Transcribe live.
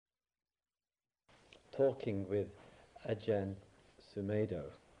talking with Ajahn Sumedho.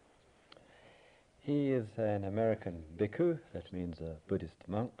 He is an American bhikkhu, that means a Buddhist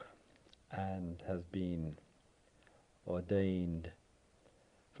monk, and has been ordained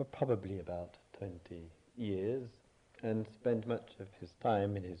for probably about 20 years and spent much of his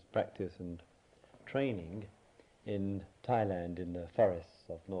time in his practice and training in Thailand, in the forests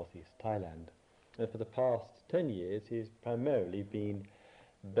of northeast Thailand. And for the past 10 years he's primarily been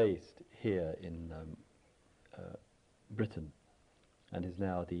based here in Britain, and is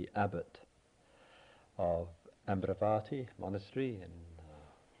now the abbot of Ambravati Monastery in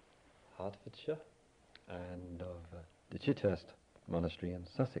Hertfordshire, and of the Chithurst Monastery in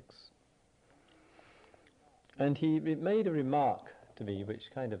Sussex. And he made a remark to me which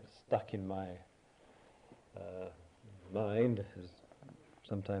kind of stuck in my mind, as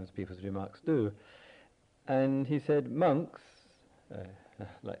sometimes people's remarks do. And he said, monks, I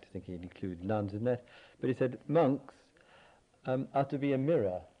like to think he'd include nuns in that, but he said monks are to be a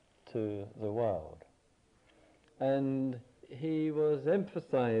mirror to the world. And he was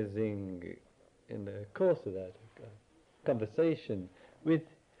emphasizing in the course of that conversation with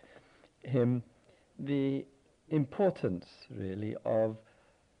him the importance, really, of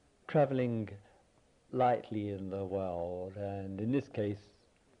travelling lightly in the world, and in this case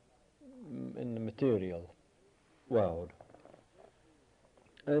in the material world.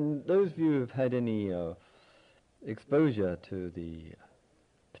 And those of you who have had any exposure to the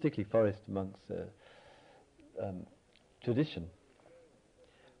particularly forest monks tradition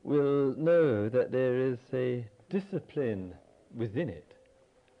will know that there is a discipline within it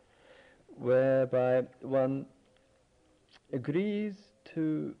whereby one agrees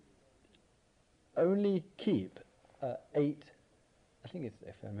to only keep 8, I think it's,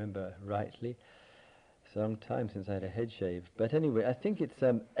 if I remember rightly, it's a long time since I had a head shave, but anyway, I think it's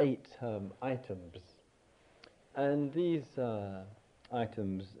 8 items. And these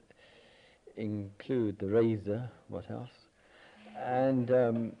items include the razor, what else? And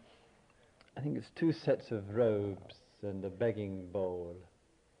I think it's 2 sets of robes and a begging bowl,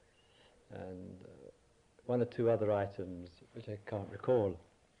 and 1 or 2 other items which I can't recall.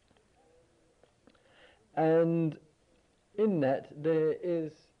 And in that there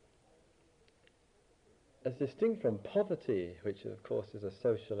is, as distinct from poverty, which of course is a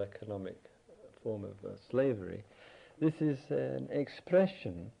social economic form of slavery, this is an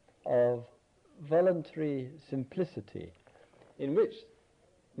expression of voluntary simplicity in which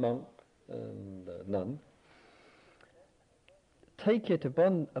monk and nun take it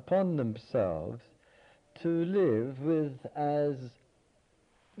upon themselves to live with as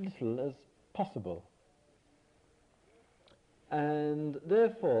little as possible, and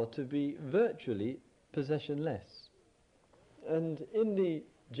therefore to be virtually possessionless. And in the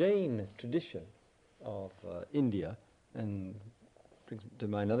Jain tradition of India, and brings to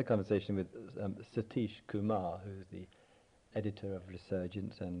mind another conversation with Satish Kumar, who is the editor of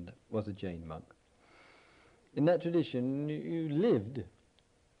Resurgence and was a Jain monk. In that tradition you lived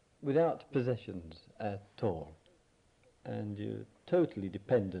without possessions at all, and you're totally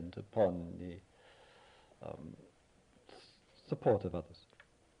dependent upon the support of others.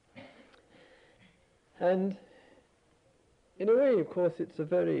 And in a way, of course, it's a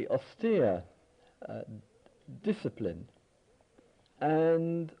very austere discipline,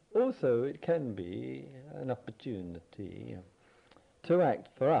 and also it can be an opportunity to act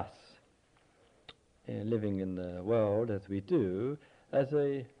for us, living in the world as we do, as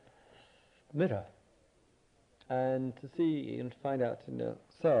a mirror, and to see and find out in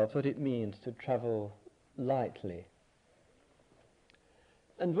ourselves what it means to travel lightly.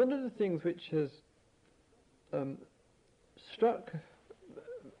 And one of the things which has struck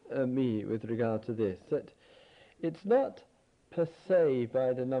me with regard to this, that it's not per se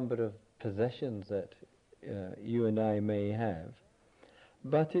by the number of possessions that you and I may have,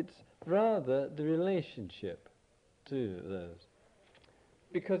 but it's rather the relationship to those.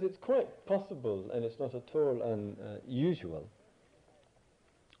 Because it's quite possible, and it's not at all unusual,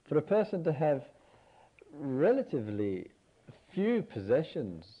 for a person to have relatively few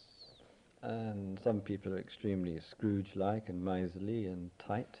possessions, and some people are extremely Scrooge-like and miserly and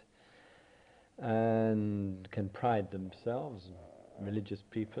tight, and can pride themselves, religious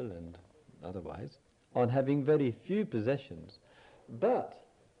people and otherwise, on having very few possessions. But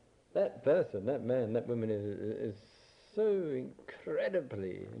that person, that man, that woman is so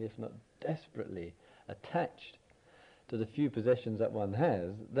incredibly, if not desperately, attached to the few possessions that one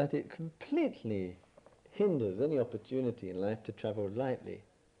has, that it completely hinders any opportunity in life to travel lightly.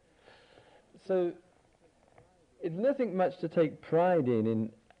 So it's nothing much to take pride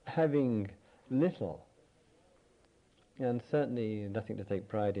in having little, and certainly nothing to take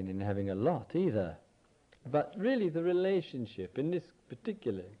pride in having a lot either. But really the relationship in this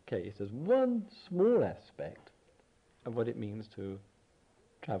particular case is one small aspect of what it means to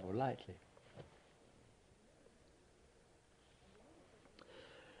travel lightly.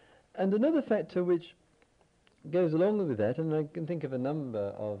 And another factor which goes along with that, and I can think of a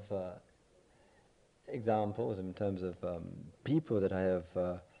number of examples in terms of people that I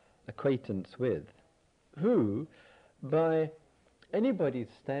have acquaintance with, who, by anybody's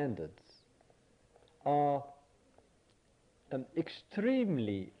standards, are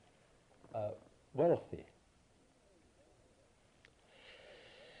extremely wealthy.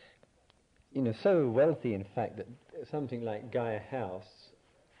 So wealthy, in fact, that something like Gaia House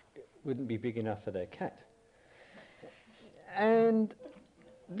wouldn't be big enough for their cat. And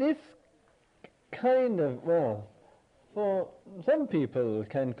this kind of, for some people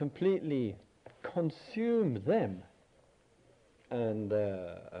can completely consume them and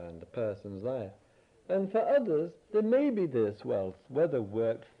the person's life. And for others, there may be this wealth, whether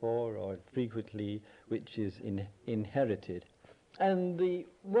worked for or frequently, which is inherited. And the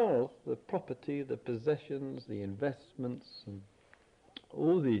wealth, the property, the possessions, the investments, and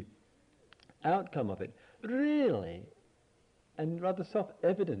all the outcome of it, really, and rather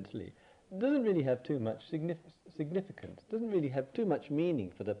self-evidently, doesn't really have too much significance, doesn't really have too much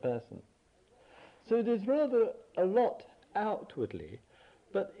meaning for the person. So there's rather a lot outwardly,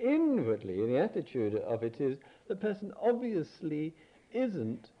 but inwardly the attitude of it is the person obviously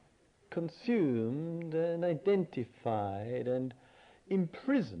isn't consumed and identified and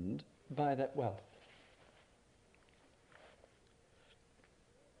imprisoned by that wealth.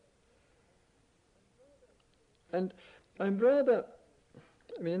 And I'm rather,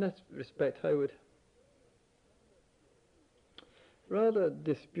 in that respect, I would rather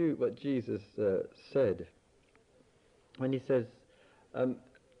dispute what Jesus said when he says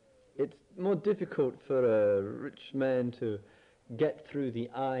it's more difficult for a rich man to get through the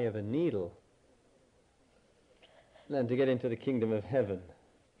eye of a needle than to get into the kingdom of heaven.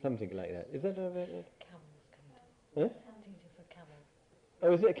 Something like that. Is that a bit? Camels come to. Huh? Something for camels.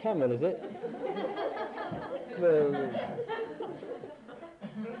 Oh, is it a camel, is it? Well,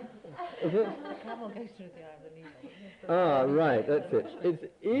 is it? A camel goes through the eye of the needle. Ah, right, that's it. It's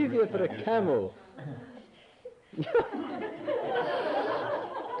easier for a camel.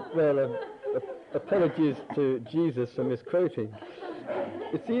 Well, apologies to Jesus for misquoting.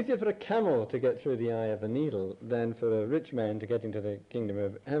 It's easier for a camel to get through the eye of a needle than for a rich man to get into the kingdom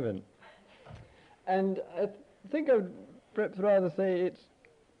of heaven. And I think I would perhaps rather say it's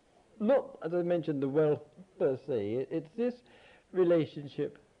not, as I mentioned, the wealth per se. It's this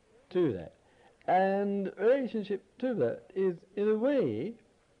relationship to that. And relationship to that is, in a way,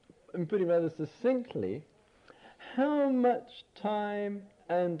 I'm putting it rather succinctly, how much time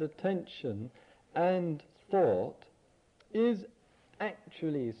and attention and thought is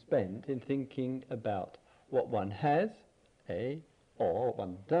actually spent in thinking about what one has, or what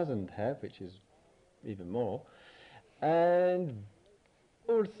one doesn't have, which is even more, and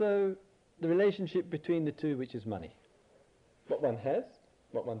also the relationship between the two, which is money. What one has,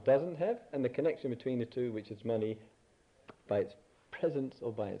 what one doesn't have, and the connection between the two, which is money, by its presence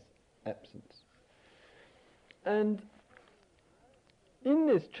or by its absence. And in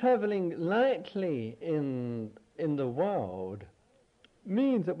this travelling lightly in the world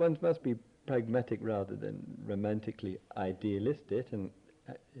means that one must be pragmatic rather than romantically idealistic, and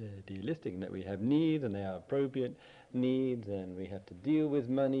that we have needs and they are appropriate needs, and we have to deal with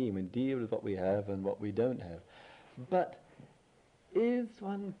money and we deal with what we have and what we don't have. But is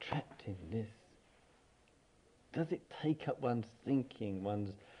one trapped in this? Does it take up one's thinking,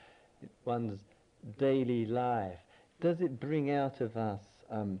 one's daily life? Does it bring out of us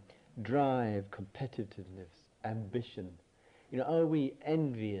drive, competitiveness, ambition? Are we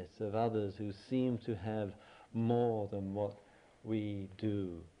envious of others who seem to have more than what we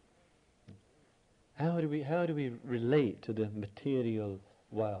do? How do we relate to the material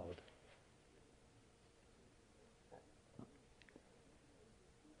world?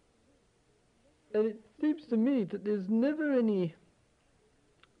 And it seems to me that there's never any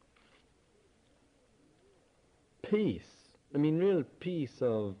peace, real peace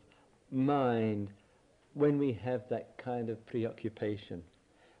of mind when we have that kind of preoccupation.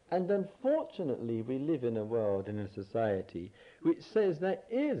 And unfortunately we live in a world, in a society, which says that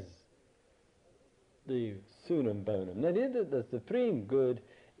is the sunum bonum. That is that the supreme good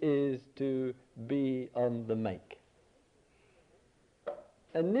is to be on the make.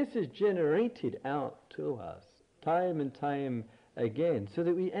 And this is generated out to us time and time again, so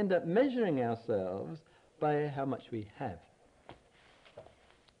that we end up measuring ourselves by how much we have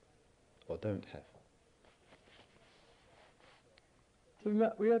or don't have.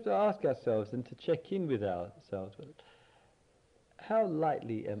 So we have to ask ourselves and to check in with ourselves. How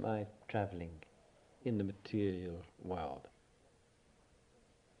lightly am I travelling in the material world?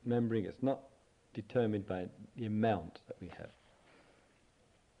 Remembering it's not determined by the amount that we have.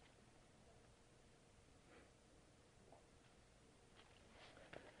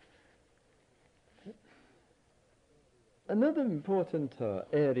 Another important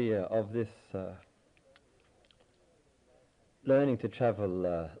area of this learning to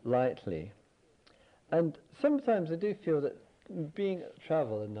travel lightly, and sometimes I do feel that being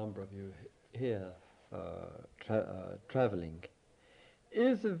travel, a number of you here travelling,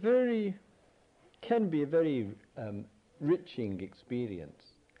 can be a very enriching experience.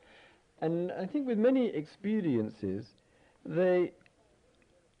 And I think with many experiences, they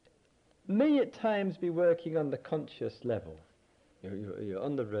may at times be working on the conscious level. You're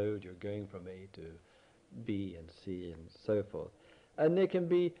on the road, you're going from A to B and C and so forth. And there can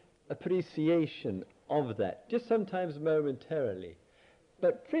be appreciation of that, just sometimes momentarily.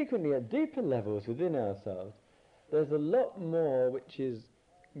 But frequently at deeper levels within ourselves, there's a lot more which is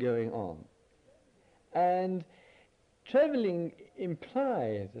going on. And travelling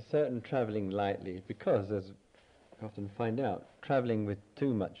implies a certain travelling lightly, because, as we often find out, travelling with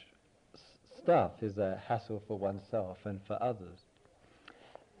too much stuff is a hassle for oneself and for others.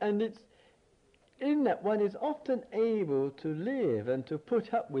 And it's in that one is often able to live and to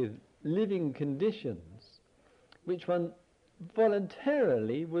put up with living conditions which one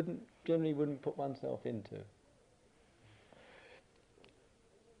voluntarily generally wouldn't put oneself into.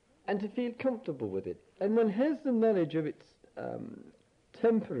 And to feel comfortable with it. And one has the knowledge of its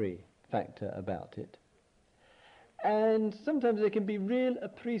temporary factor about it. And sometimes there can be real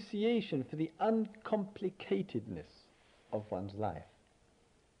appreciation for the uncomplicatedness of one's life.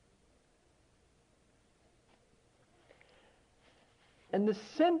 And the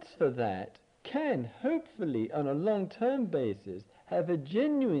sense for that can, hopefully, on a long-term basis, have a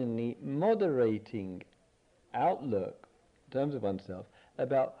genuinely moderating outlook, in terms of oneself,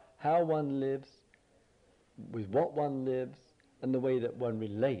 about how one lives, with what one lives, and the way that one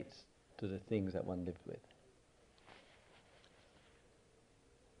relates to the things that one lives with.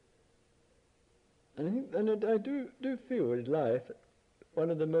 And I do feel in life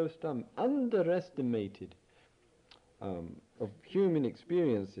one of the most underestimated of human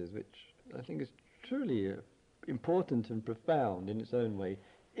experiences, which I think is truly important and profound in its own way,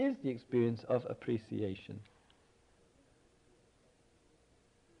 is the experience of appreciation.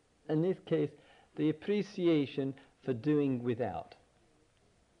 In this case, the appreciation for doing without,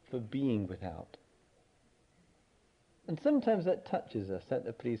 for being without. And sometimes that touches us, that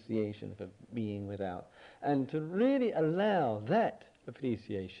appreciation for being without, and to really allow that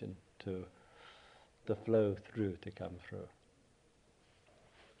appreciation to flow through, to come through.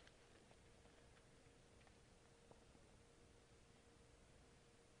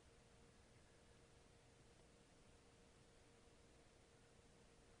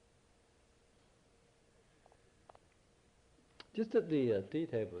 Just at the tea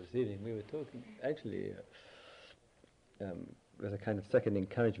table this evening, we were talking, actually, as a kind of second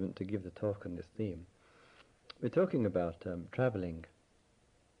encouragement to give the talk on this theme. We're talking about travelling.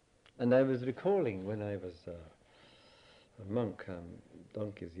 And I was recalling when I was a monk,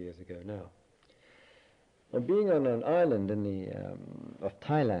 donkeys years ago now, and being on an island in the of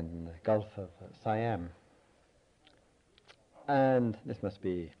Thailand, in the Gulf of Siam. And this must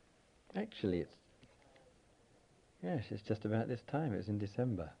be, actually it's just about this time, it was in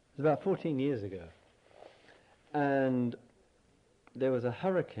December. It was about 14 years ago. And there was a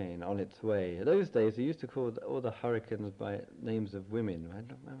hurricane on its way. In those days, they used to call all the hurricanes by names of women.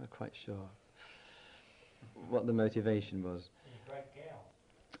 I'm not quite sure what the motivation was.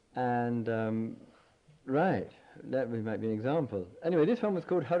 And, right, that might be an example. Anyway, this one was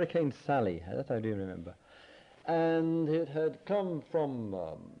called Hurricane Sally. That I do remember. And it had come from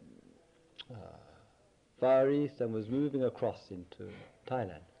Far East and was moving across into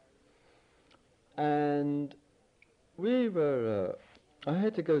Thailand. And we were, I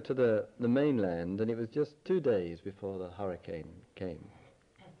had to go to the mainland, and it was just 2 days before the hurricane came.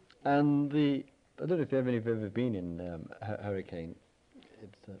 And I don't know if any of you have ever been in a hurricane.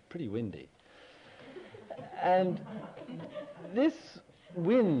 It's pretty windy. And this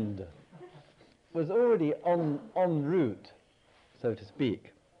wind was already en route, so to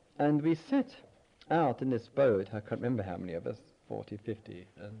speak. And we set out in this boat, I can't remember how many of us, 40, 50,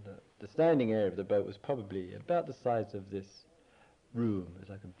 and the standing area of the boat was probably about the size of this room. It was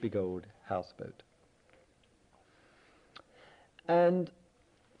like a big old houseboat. and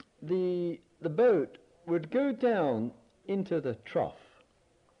the boat would go down into the trough,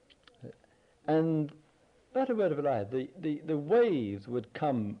 and not a word of a lie, the waves would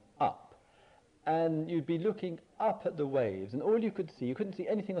come up, and you'd be looking up at the waves, and all you couldn't see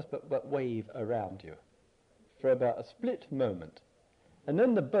anything else but wave around you for about a split moment. And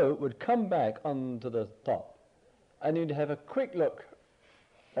then the boat would come back onto the top, and you'd have a quick look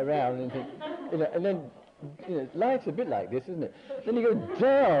around and think, and then, life's a bit like this, isn't it? Then you go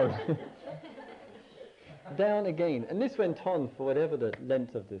down, down again. And this went on for whatever the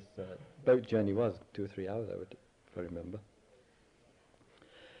length of this boat journey was, 2 or 3 hours, if I remember.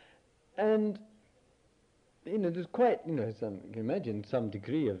 And, there's quite, you can imagine some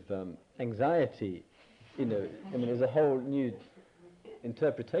degree of anxiety, there's a whole new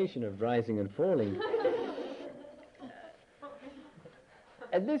interpretation of rising and falling.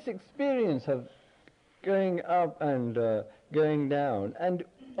 And this experience of going up and going down, and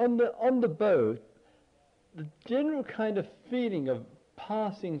on the boat, the general kind of feeling of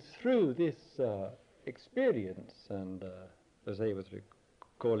passing through this experience, and as I was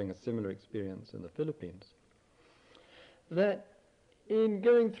recalling a similar experience in the Philippines, that in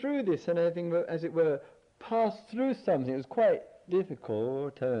going through this and having, as it were, passed through something, it was quite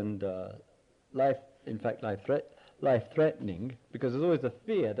difficult and life-threatening, because there's always a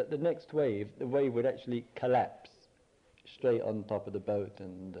fear that the next wave, the wave would actually collapse straight on top of the boat,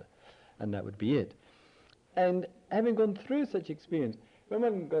 and that would be it. And having gone through such experience, when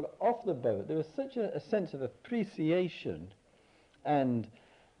one got off the boat, there was such a sense of appreciation and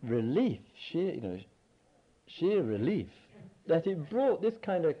relief, sheer relief, that it brought this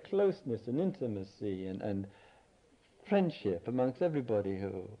kind of closeness and intimacy and friendship amongst everybody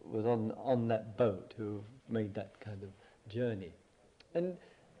who was on that boat, who made that kind of journey. And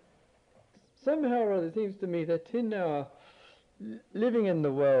somehow or other it seems to me that in our living in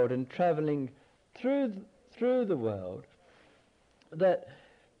the world and travelling through the world, that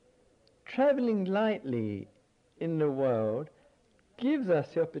travelling lightly in the world gives us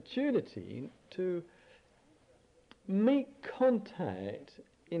the opportunity to make contact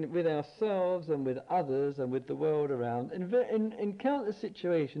with ourselves and with others and with the world around in countless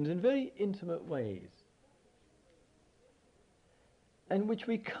situations in very intimate ways, and which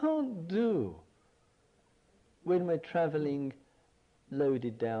we can't do when we're travelling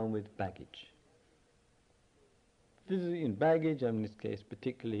loaded down with baggage. This is in baggage, and in this case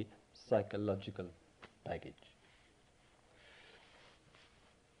particularly psychological baggage.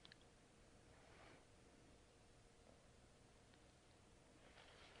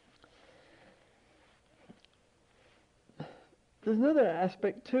 There's another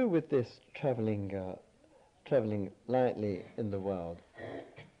aspect too with this travelling lightly in the world,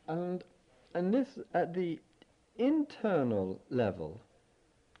 and this at the internal level,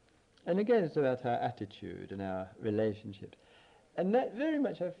 and again it's about our attitude and our relationships, and that very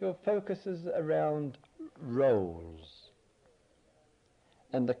much I feel focuses around roles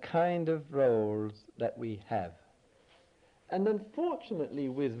and the kind of roles that we have. And unfortunately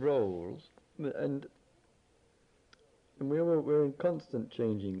with roles, and we're in constant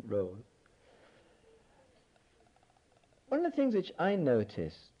changing roles, one of the things which I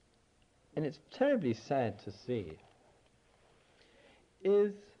notice, and it's terribly sad to see,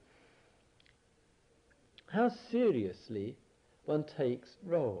 is how seriously one takes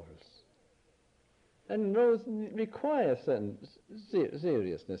roles. And roles require certain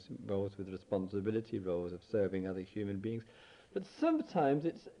seriousness, roles with responsibility, roles of serving other human beings, but sometimes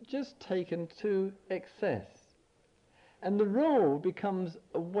it's just taken to excess. And the role becomes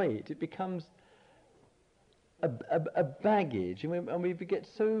a weight, it becomes a baggage, and we get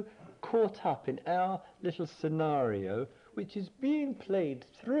so caught up in our little scenario, which is being played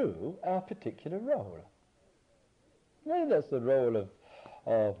through our particular role. Whether that's the role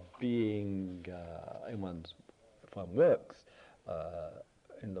of being if one works,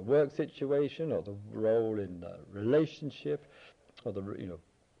 in the work situation, or the role in the relationship, or the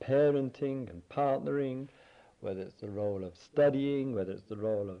parenting and partnering, whether it's the role of studying, whether it's the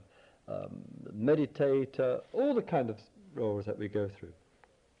role of meditator, all the kind of roles that we go through.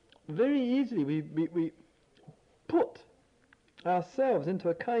 Very easily we put ourselves into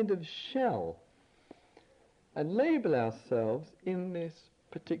a kind of shell and label ourselves in this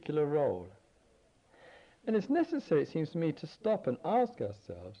particular role. And it's necessary, it seems to me, to stop and ask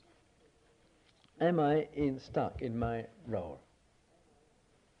ourselves, am I stuck in my role?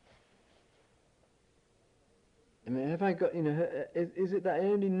 I mean, have I got, is it that I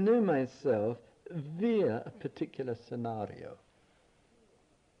only know myself via a particular scenario?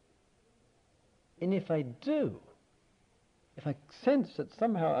 And if I if I sense that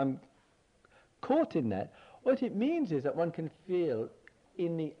somehow I'm caught in that, what it means is that one can feel,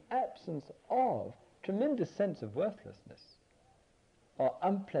 in the absence of, tremendous sense of worthlessness, or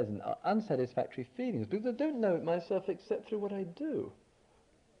unpleasant or unsatisfactory feelings, because I don't know it myself except through what I do.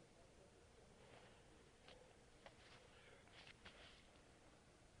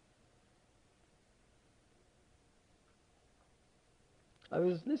 I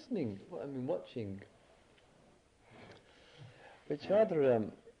was watching, which rather,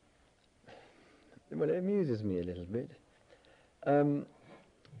 well, it amuses me a little bit.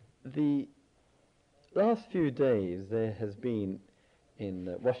 The last few days there has been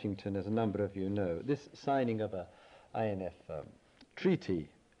in Washington, as a number of you know, this signing of a INF treaty,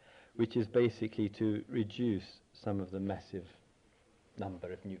 which is basically to reduce some of the massive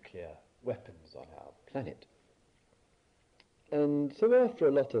number of nuclear weapons on our planet. And so after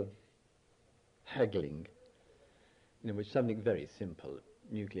a lot of haggling, which is something very simple,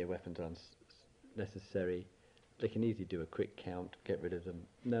 nuclear weapons are unnecessary, they can easily do a quick count, get rid of them.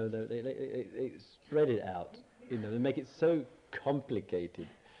 No, they spread it out, they make it so complicated,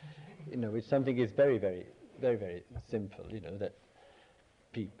 which something is very, very, very, very simple, that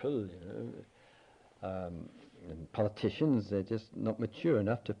people, and politicians, they're just not mature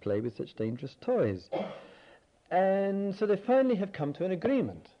enough to play with such dangerous toys. And so they finally have come to an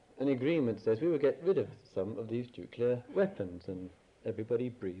agreement. An agreement says we will get rid of some of these nuclear weapons, and everybody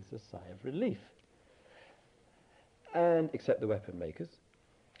breathes a sigh of relief. And except the weapon makers.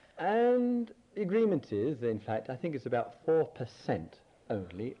 And the agreement is, in fact, I think it's about 4%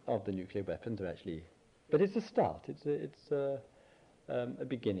 only of the nuclear weapons are actually, but it's a start. It's a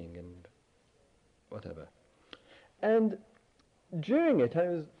beginning and whatever. And during it,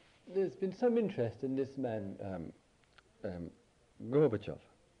 there's been some interest in this man, Gorbachev.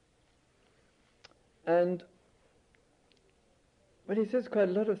 And well, he says quite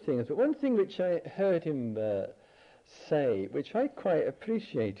a lot of things, but one thing which I heard him say, which I quite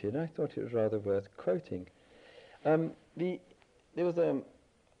appreciated, I thought it was rather worth quoting. There was a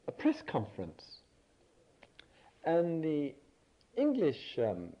press conference, and the English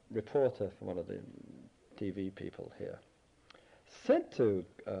reporter from one of the TV people here said to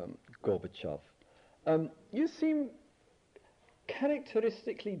Gorbachev, you seem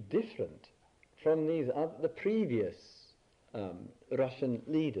characteristically different from the previous Russian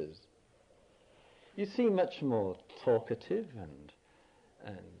leaders. You seem much more talkative and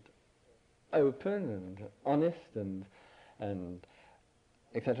open and honest and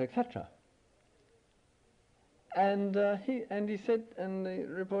etc. etc. And he said, and the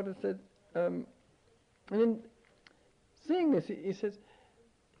reporter said, and in seeing this, he says,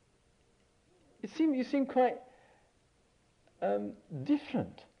 you seem quite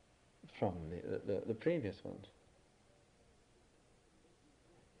different from the previous ones.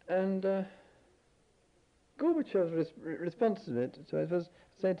 And Gorbachev's response to it, so it was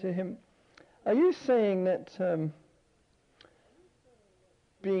said to him, are you saying that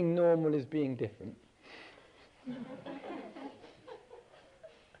being normal is being different?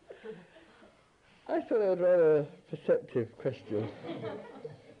 I thought that was a rather perceptive question.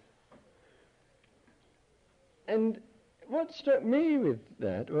 And what struck me with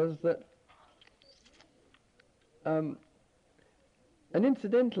that was that, and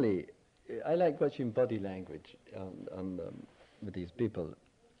incidentally, I like watching body language with these people.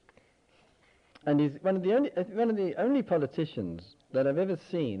 And he's one of the only politicians that I've ever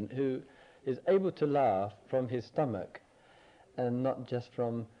seen who is able to laugh from his stomach and not just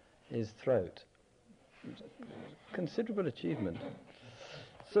from his throat. It's a considerable achievement.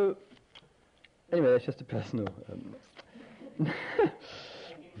 So, anyway, that's just a personal...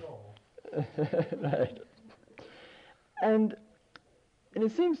 right. And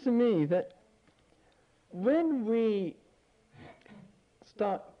it seems to me that when we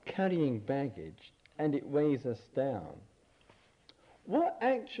start carrying baggage and it weighs us down, what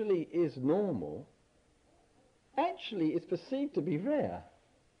actually is normal actually is perceived to be rare.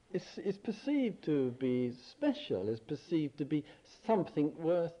 It's perceived to be special, it's perceived to be something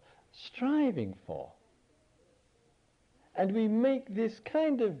worth striving for. And we make this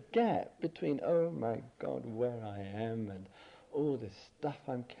kind of gap between, oh my God, where I am, and all this stuff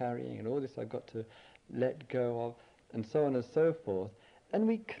I'm carrying, and all this I've got to let go of, and so on and so forth. And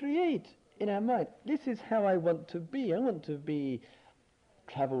we create in our mind, this is how I want to be. I want to be,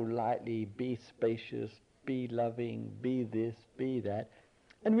 travel lightly, be spacious, be loving, be this, be that.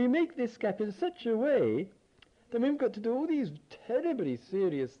 And we make this gap in such a way that we've got to do all these terribly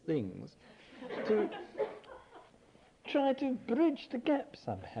serious things to try to bridge the gap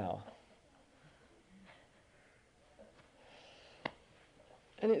somehow.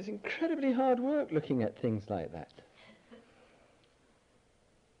 And it's incredibly hard work looking at things like that.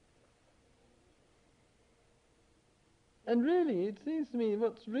 And really, it seems to me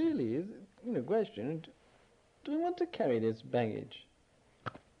what's really is, question, do we want to carry this baggage?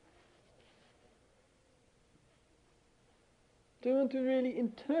 Do we want to really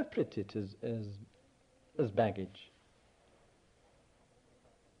interpret it as baggage?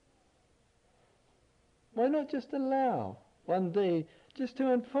 Why not just allow one day just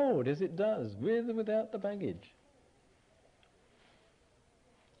to unfold as it does, with or without the baggage?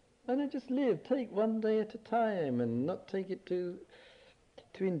 Why not just live, take one day at a time, and not take it too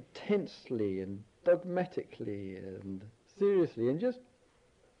intensely and dogmatically and seriously, and just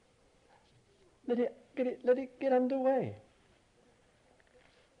let it get underway,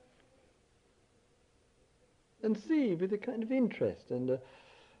 and see with a kind of interest and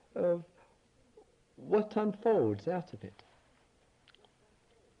of what unfolds out of it.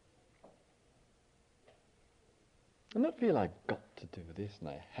 And not feel I've got to do this and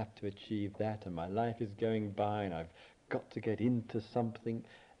I have to achieve that and my life is going by and I've got to get into something,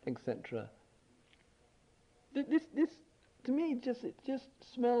 etc. This to me it just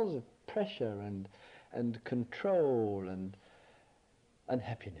smells of pressure and control and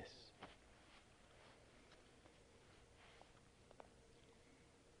unhappiness.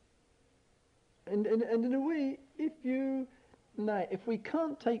 And in a way, if we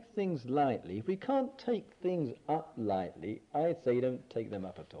can't take things lightly, if we can't take things up lightly, I'd say don't take them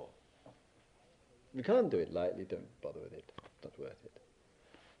up at all. If you can't do it lightly, don't bother with it. It's not worth it.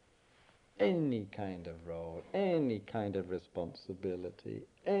 Any kind of role, any kind of responsibility,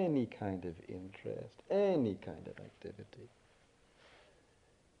 any kind of interest, any kind of activity,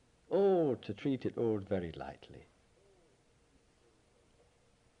 all to treat it all very lightly.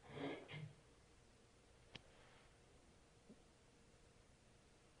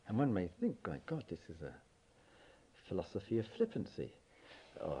 And one may think, my God, this is a philosophy of flippancy,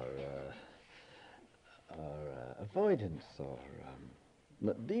 or avoidance, or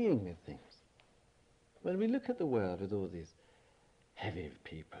not dealing with things. When we look at the world with all these heavy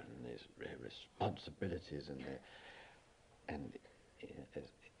people and these responsibilities, and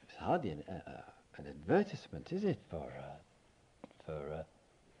it's hardly an advertisement, is it, for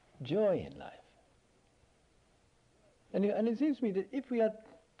joy in life? And it seems to me that if we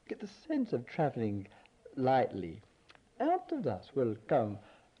get the sense of travelling lightly, out of us will come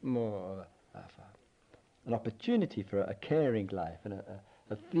more of an opportunity for a caring life and a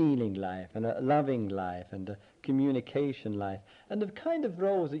feeling life and a loving life and a communication life, and the kind of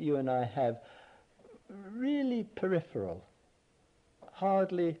roles that you and I have really peripheral,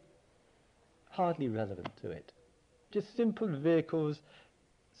 hardly relevant to it. Just simple vehicles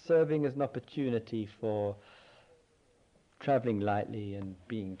serving as an opportunity for travelling lightly and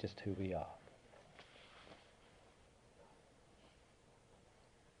being just who we are.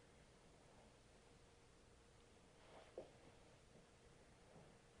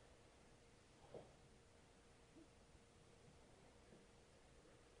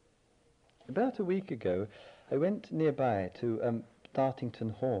 About a week ago, I went nearby to Dartington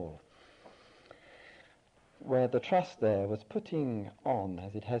Hall, where the Trust there was putting on,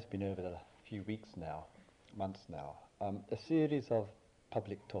 as it has been over the few months now, a series of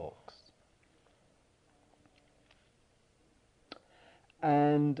public talks.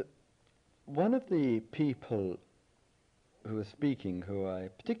 And one of the people who was speaking, who I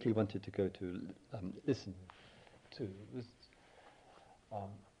particularly wanted to go to listen to,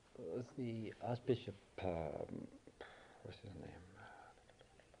 was the Archbishop, what's his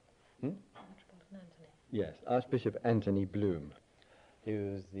name? Metropolitan Anthony. Yes, Archbishop Anthony Bloom. He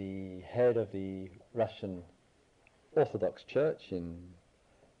was the head of the Russian Orthodox Church in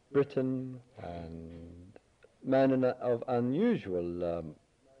Britain, and man of unusual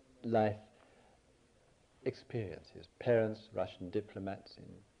life experience. His parents, Russian diplomats in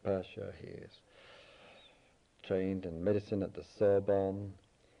Persia. He is trained in medicine at the Sorbonne.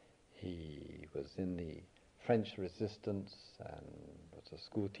 He was in the French resistance and was a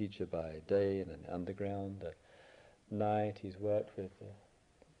school teacher by day and an underground. At night he's worked with the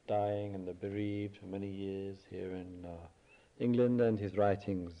dying and the bereaved for many years here in England, and his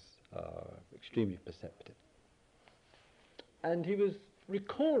writings are extremely perceptive. And he was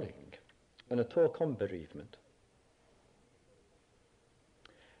recalling in a talk on bereavement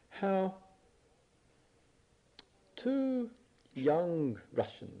how two young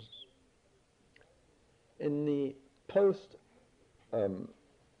Russians in the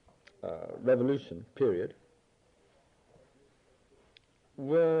post-revolution period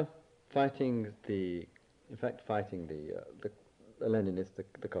were fighting the the Leninists,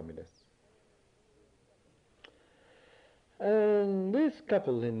 the communists. And this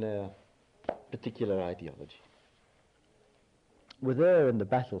couple in their particular ideology were there in the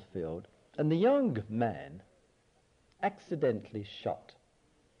battlefield, and the young man accidentally shot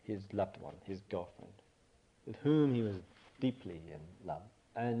his loved one, his girlfriend, with whom he was deeply in love,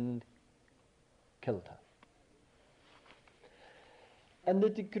 and killed her. And the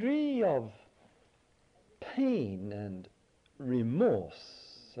degree of pain and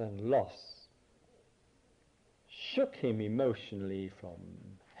remorse and loss shook him emotionally from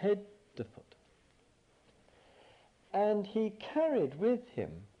head to foot. And he carried with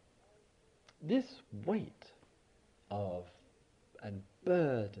him this weight of and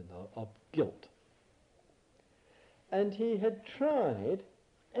burden of guilt. And he had tried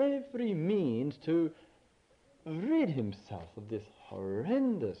every means to rid himself of this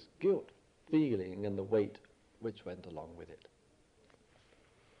horrendous guilt feeling and the weight which went along with it.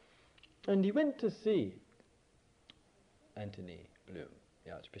 And he went to see Anthony Bloom,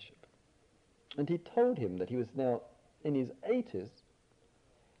 the Archbishop, and he told him that he was now in his 80s,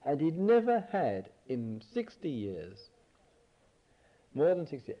 and he'd never had in 60 years, more than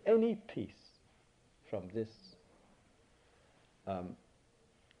 60, any peace from this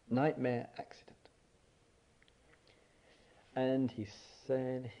nightmare accident. And he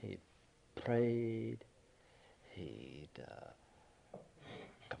said he'd prayed, he'd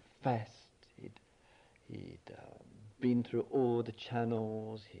confessed, he'd been through all the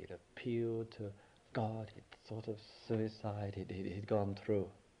channels, he'd appealed to God, he'd thought of suicide, he'd gone through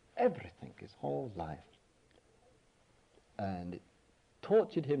everything, his whole life. And it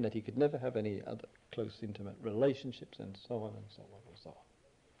tortured him that he could never have any other close, intimate relationships, and so on and so on and so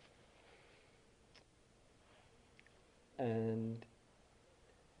on. And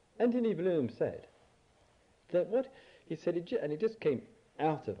Anthony Bloom said that what he said, and it just came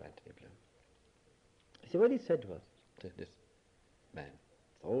out of Anthony Bloom. So what he said was to this man,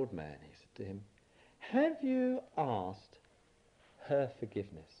 this old man, he said to him, "Have you asked her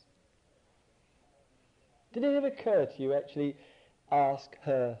forgiveness? Did it ever occur to you actually ask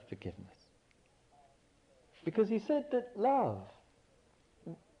her forgiveness?" Because he said that love,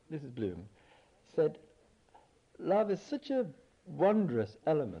 this is Bloom, said love is such a wondrous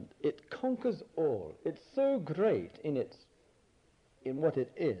element. It conquers all. It's so great in what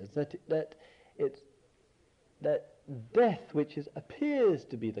it is that death, which appears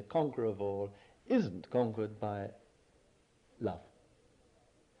to be the conqueror of all, isn't conquered by love.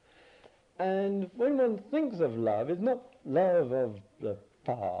 And when one thinks of love, it's not love of the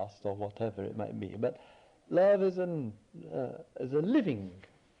past or whatever it might be, but love is a living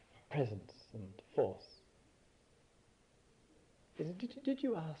presence and force. Did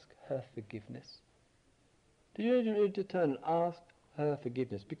you ask her forgiveness? Did you turn and ask her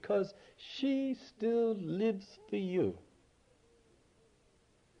forgiveness? Because she still lives for you.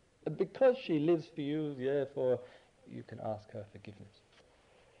 And because she lives for you, therefore you can ask her forgiveness.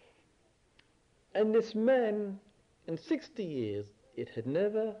 And this man, in 60 years, it had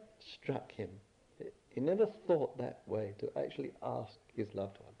never struck him. He never thought that way, to actually ask his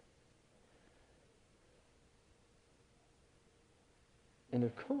loved one. And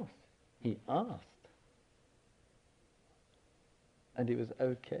of course, he asked. And it was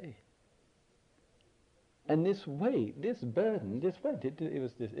okay. And this weight, this burden,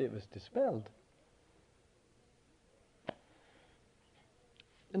 it was dispelled.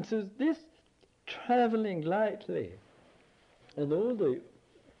 And so this travelling lightly, and all the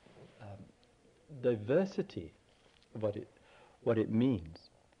diversity of what it means,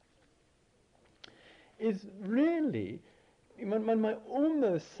 is really, one might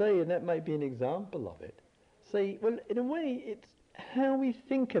almost say, and that might be an example of it, say, well, in a way, it's how we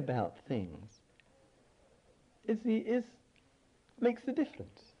think about things makes the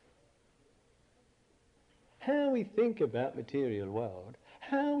difference. How we think about material world,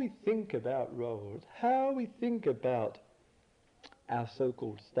 how we think about roles, how we think about our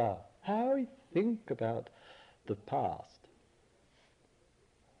so-called star, how we think about the past,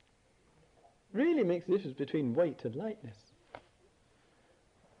 really makes the difference between weight and lightness.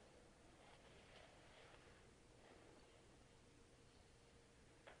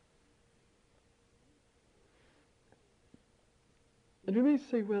 And we may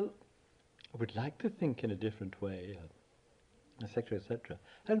say, well, I would like to think in a different way, etc., etc.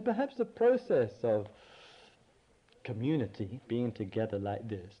 And perhaps the process of community, being together like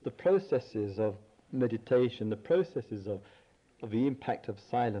this, the processes of meditation, the processes of the impact of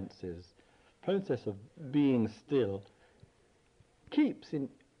silences, process of being still, keeps in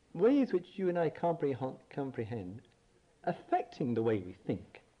ways which you and I can't comprehend, affecting the way we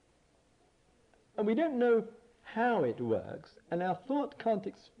think. And we don't know how it works, and our thought can't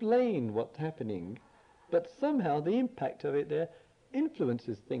explain what's happening, but somehow the impact of it there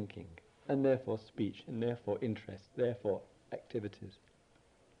influences thinking, and therefore speech, and therefore interest, therefore activities.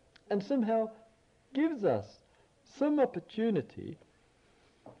 And somehow gives us some opportunity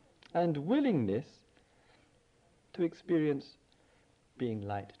and willingness to experience being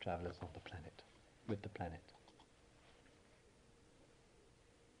light travellers on the planet, with the planet.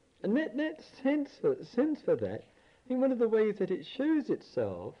 And that sense for that, I think one of the ways that it shows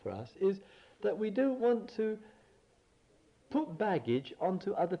itself for us is that we don't want to put baggage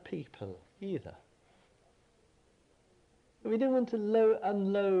onto other people either. We don't want to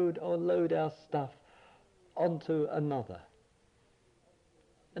unload or load our stuff onto another.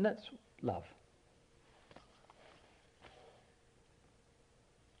 And that's love.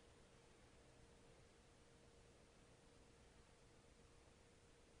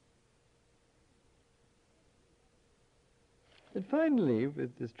 And finally,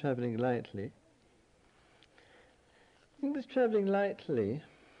 with this travelling lightly, I think this travelling lightly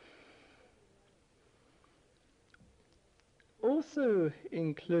also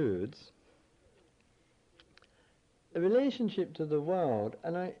includes a relationship to the world,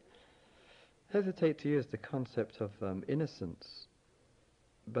 and I hesitate to use the concept of innocence,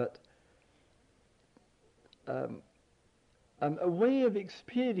 but a way of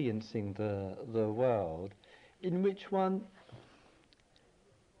experiencing the world in which one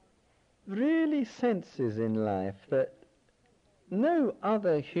really senses in life that no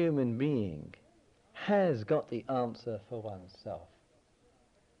other human being has got the answer for oneself.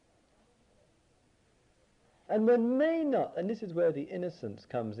 And one may not, and this is where the innocence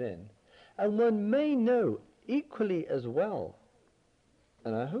comes in, and one may know equally as well,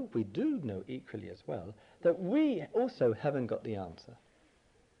 and I hope we do know equally as well, that we also haven't got the answer.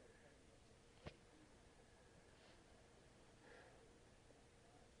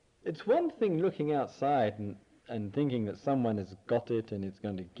 It's one thing looking outside and thinking that someone has got it and is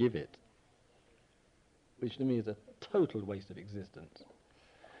going to give it, which to me is a total waste of existence.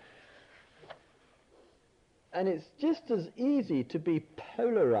 And it's just as easy to be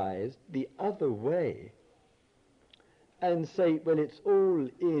polarized the other way and say, well, it's all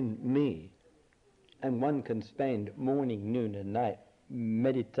in me, and one can spend morning, noon and night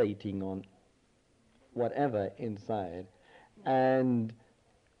meditating on whatever inside and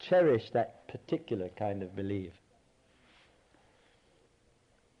cherish that particular kind of belief.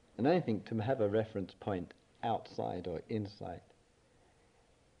 And I think to have a reference point outside or inside,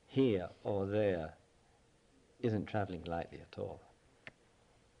 here or there, isn't travelling lightly at all.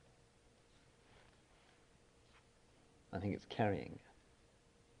 I think it's carrying.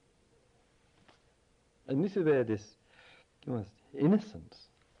 And this is where this almost innocence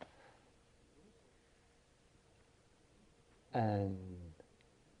and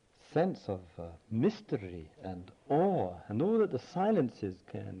sense of mystery and awe and all that the silences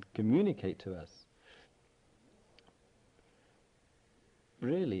can communicate to us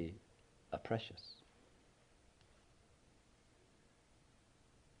really are precious.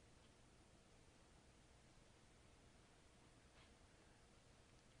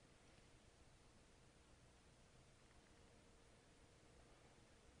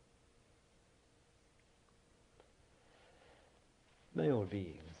 May all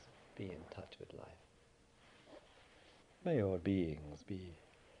beings be in touch with life. May all beings be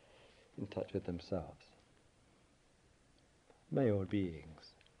in touch with themselves. May all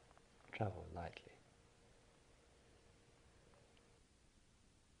beings travel lightly.